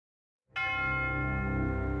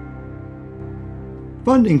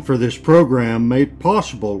Funding for this program made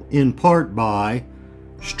possible in part by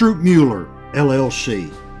Stroop Mueller,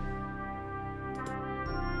 LLC.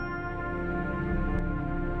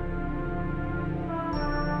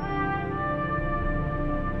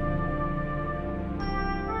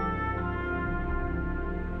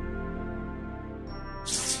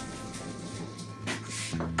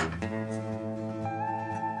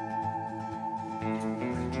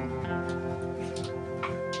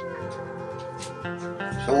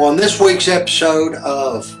 So on this week's episode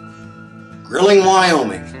of Grilling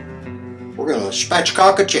Wyoming, we're going to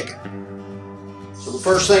spatchcock a chicken. So the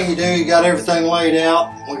first thing you do, you got everything laid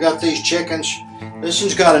out. We got these chickens. This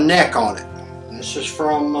one's got a neck on it. This is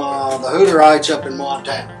from the Hooterites up in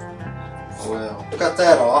Montana. Well, cut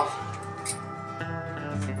that off.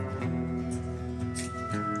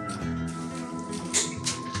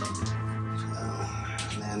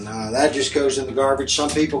 And that just goes in the garbage.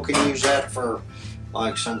 Some people can use that for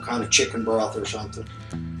like some kind of chicken broth or something.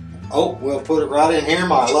 Oh, we'll put it right in here.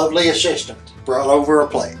 My lovely assistant brought over a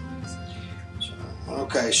plate.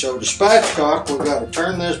 Okay, so to spatchcock, we've got to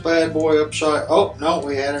turn this bad boy upside. Oh, no,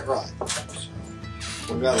 we had it right.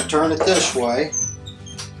 So we've got to turn it this way.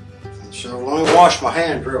 So let me wash my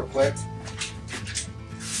hand real quick.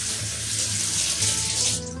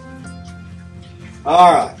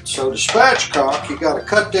 Alright, so to spatchcock, you got to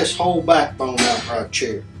cut this whole backbone out right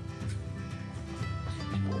here.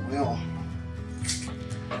 Well,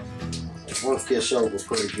 work this over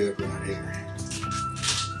pretty good right here.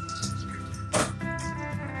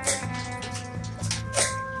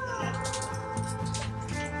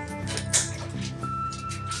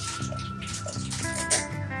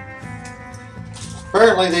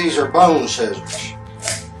 Apparently these are bone scissors.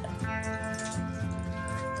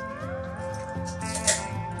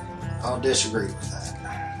 I'll disagree with that.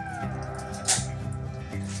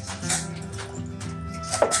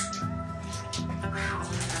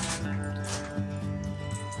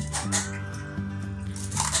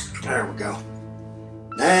 There we go.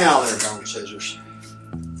 Now they're bone scissors.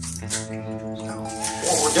 So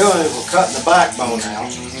what we're doing is we're cutting the backbone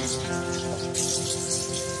out.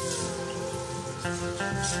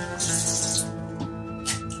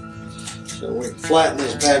 So we can flatten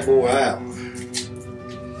this bad boy out.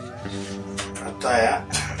 Like that.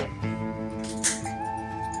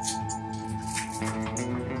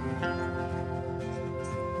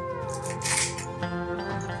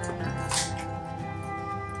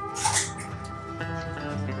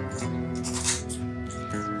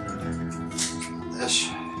 This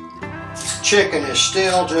chicken is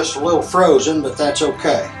still just a little frozen, but that's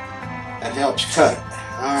okay. That helps cut it.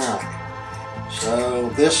 Alright. So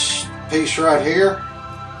this piece right here,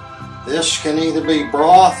 this can either be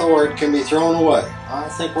broth or it can be thrown away. I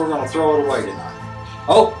think we're going to throw it away tonight.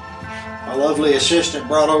 Oh, my lovely assistant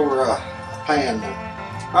brought over a pan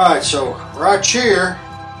now. Alright, so right here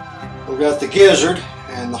we've got the gizzard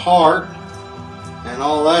and the heart and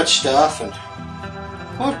all that stuff, and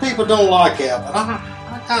most people don't like that, but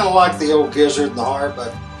I kind of like the old gizzard and the heart,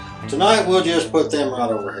 but tonight we'll just put them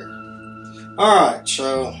right over here. Alright,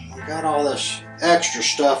 so we got all this extra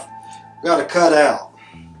stuff got to cut out.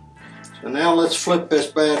 So now let's flip this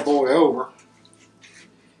bad boy over.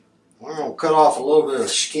 We're going to cut off a little bit of the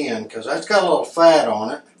skin because that's got a little fat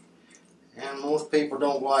on it, and most people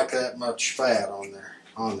don't like that much fat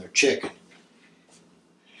on their chicken.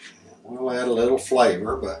 We'll add a little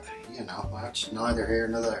flavor, but you know, that's neither here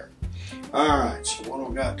nor there. Alright, so what do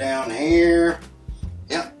we got down here?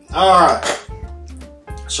 Yep, alright.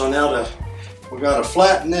 So now we got to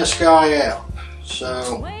flatten this guy out.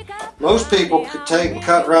 So most people could take and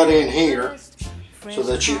cut right in here so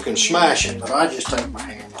that you can smash it, but I just take my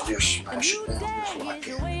hand and just smash it down just like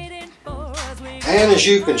that. And as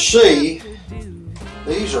you can see,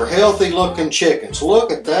 these are healthy looking chickens.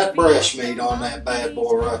 Look at that breast meat on that bad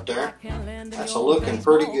boy right there. That's looking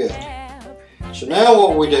pretty good. So now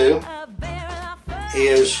what we do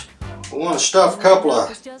is we want to stuff a couple of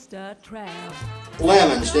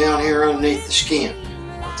lemons down here underneath the skin.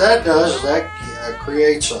 What that does is that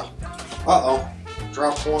creates a,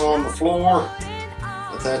 dropped one on the floor,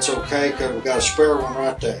 but that's okay because we've got a spare one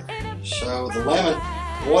right there. So the lemon,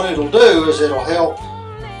 what it'll do is it'll help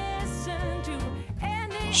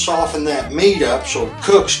soften that meat up so it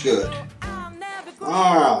cooks good.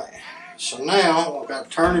 Alright, so now we've got to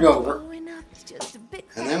turn it over,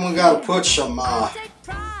 and then we've got to put some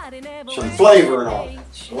flavoring on it.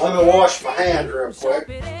 So let me wash my hands real quick.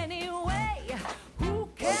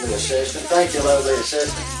 Lovely assistant. Thank you, lovely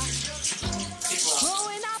assistant.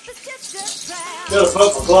 Could have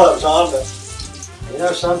put my gloves on, but you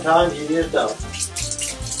know, sometimes you just don't.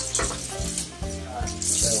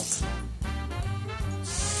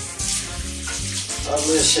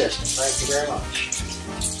 Lovely assistant. Thank you very much.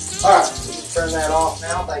 Alright, we can turn that off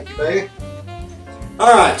now. Thank you, baby.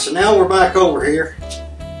 Alright, so now we're back over here.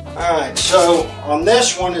 Alright, so on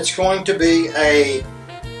this one it's going to be a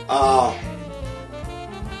light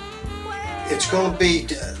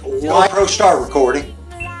Pro Start recording.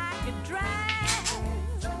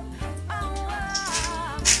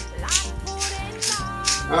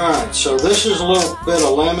 Alright, so this is a little bit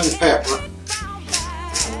of lemon pepper.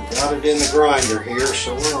 Got it in the grinder here,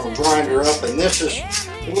 so we're going to grind her up, and this is,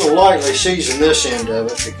 we'll lightly season this end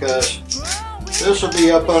of it because this will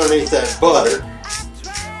be up underneath that butter,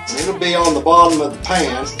 and it'll be on the bottom of the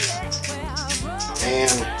pan,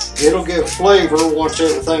 and it'll give flavor once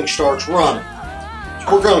everything starts running.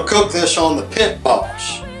 So we're going to cook this on the pit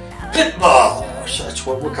boss. Pit boss, that's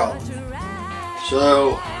what we're calling it.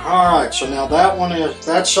 So, alright, so now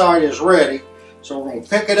that side is ready, so we're going to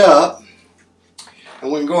pick it up.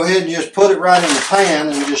 And we can go ahead and just put it right in the pan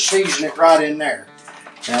and just season it right in there.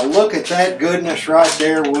 Now look at that goodness right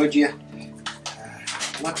there, would you?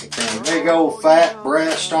 Look at that big old fat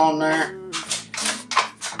breast on there.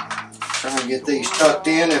 Trying to get these tucked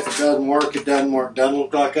in. If it doesn't work, it doesn't work. Doesn't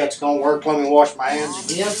look like that's going to work. Let me wash my hands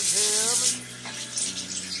again.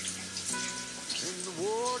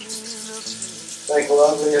 Thank you,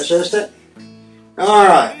 lovely assistant.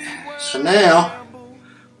 Alright, so now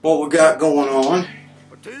what we got going on.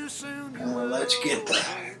 Let's get the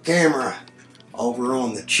camera over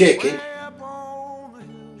on the chicken.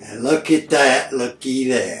 And look at that, looky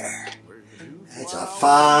there. That's a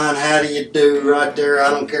fine how do you do right there.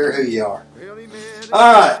 I don't care who you are.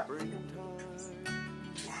 Alright.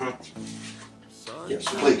 Yes,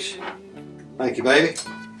 please. Thank you, baby.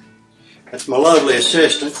 That's my lovely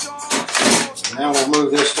assistant. Now we'll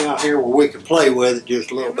move this down here where we can play with it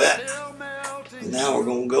just a little bit. And now we're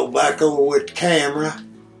going to go back over with the camera.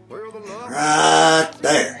 Right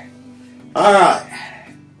there. Alright.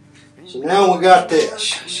 So now we got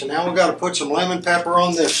this. So now we got to put some lemon pepper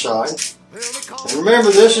on this side. And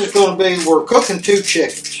remember, this is going to be, we're cooking 2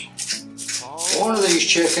 chickens. One of these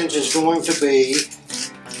chickens is going to be,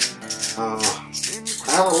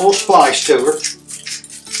 have a little spice to her.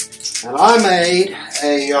 And I made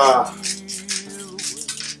a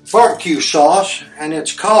barbecue sauce, and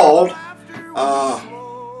it's called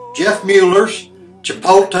Jeff Mueller's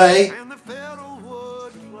Chipotle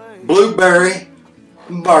Blueberry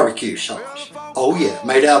Barbecue Sauce. Oh yeah,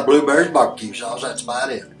 made out of blueberries barbecue sauce. That's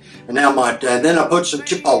about it. And now then I put some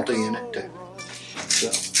chipotle in it too.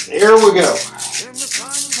 So here we go.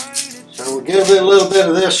 So we'll give it a little bit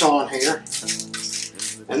of this on here,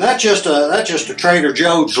 and that's just a Trader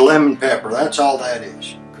Joe's lemon pepper. That's all that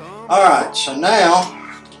is. All right. So now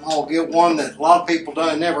I'll get one that a lot of people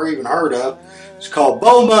never even heard of. It's called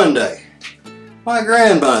Bo Monday. My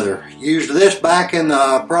grandmother used this back in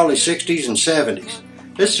the probably 60s and 70s.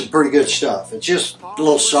 This is some pretty good stuff. It's just a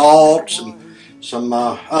little salt, some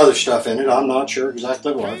other stuff in it. I'm not sure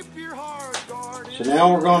exactly what. So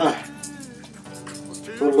now we're going to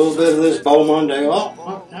put a little bit of this Bo Monday.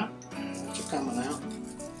 Oh, yeah, it's coming out.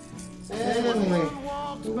 And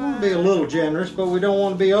we want to be a little generous, but we don't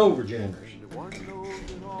want to be over generous.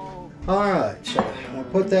 All right, so I'll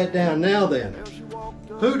put that down. Now then.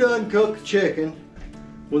 Who doesn't cook chicken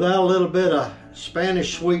without a little bit of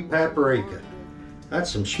Spanish sweet paprika?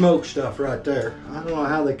 That's some smoked stuff right there. I don't know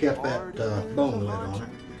how they kept that bone lid on it.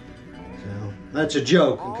 So that's a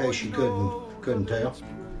joke in case you couldn't tell.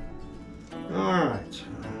 All right, so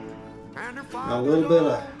got a little bit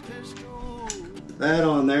of that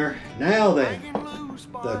on there. Now then,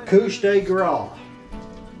 the couche de gras.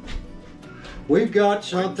 We've got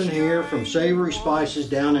something here from Savory Spices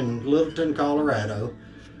down in Littleton, Colorado,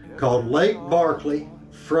 called Lake Barkley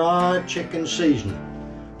Fried Chicken Seasoning.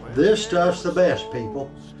 This stuff's the best,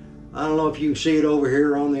 people. I don't know if you can see it over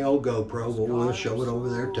here on the old GoPro, but we'll show it over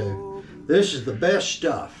there too. This is the best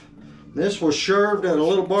stuff. This was served at a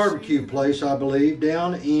little barbecue place, I believe,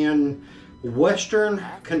 down in western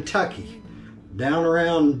Kentucky, down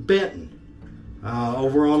around Benton,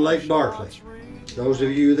 over on Lake Barkley. Those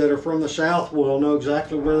of you that are from the south will know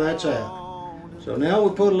exactly where that's at. So now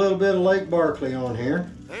we put a little bit of Lake Barkley on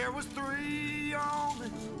here.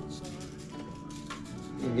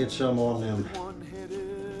 You get some on them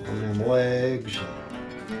legs,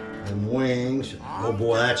 and wings. Oh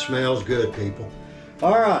boy, that smells good, people.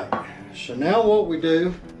 All right, so now what we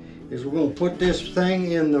do is we're going to put this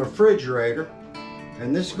thing in the refrigerator,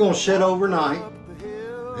 and this is going to sit overnight,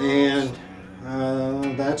 and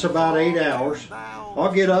that's about 8 hours.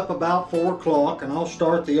 I'll get up about 4 o'clock and I'll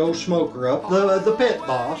start the old smoker up, the Pit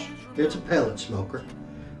Boss. It's a pellet smoker.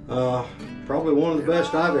 Probably one of the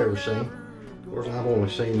best I've ever seen. course, I've only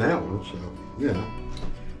seen that one, so, you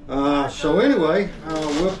know. So anyway,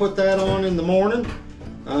 we'll put that on in the morning.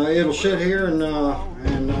 It'll sit here and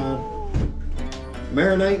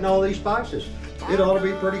marinate in all these spices. It ought to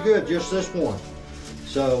be pretty good, just this one.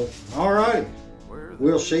 So, all right,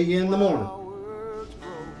 we'll see you in the morning.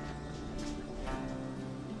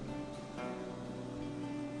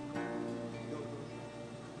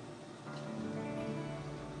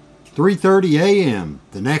 3:30 a.m.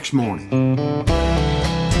 the next morning.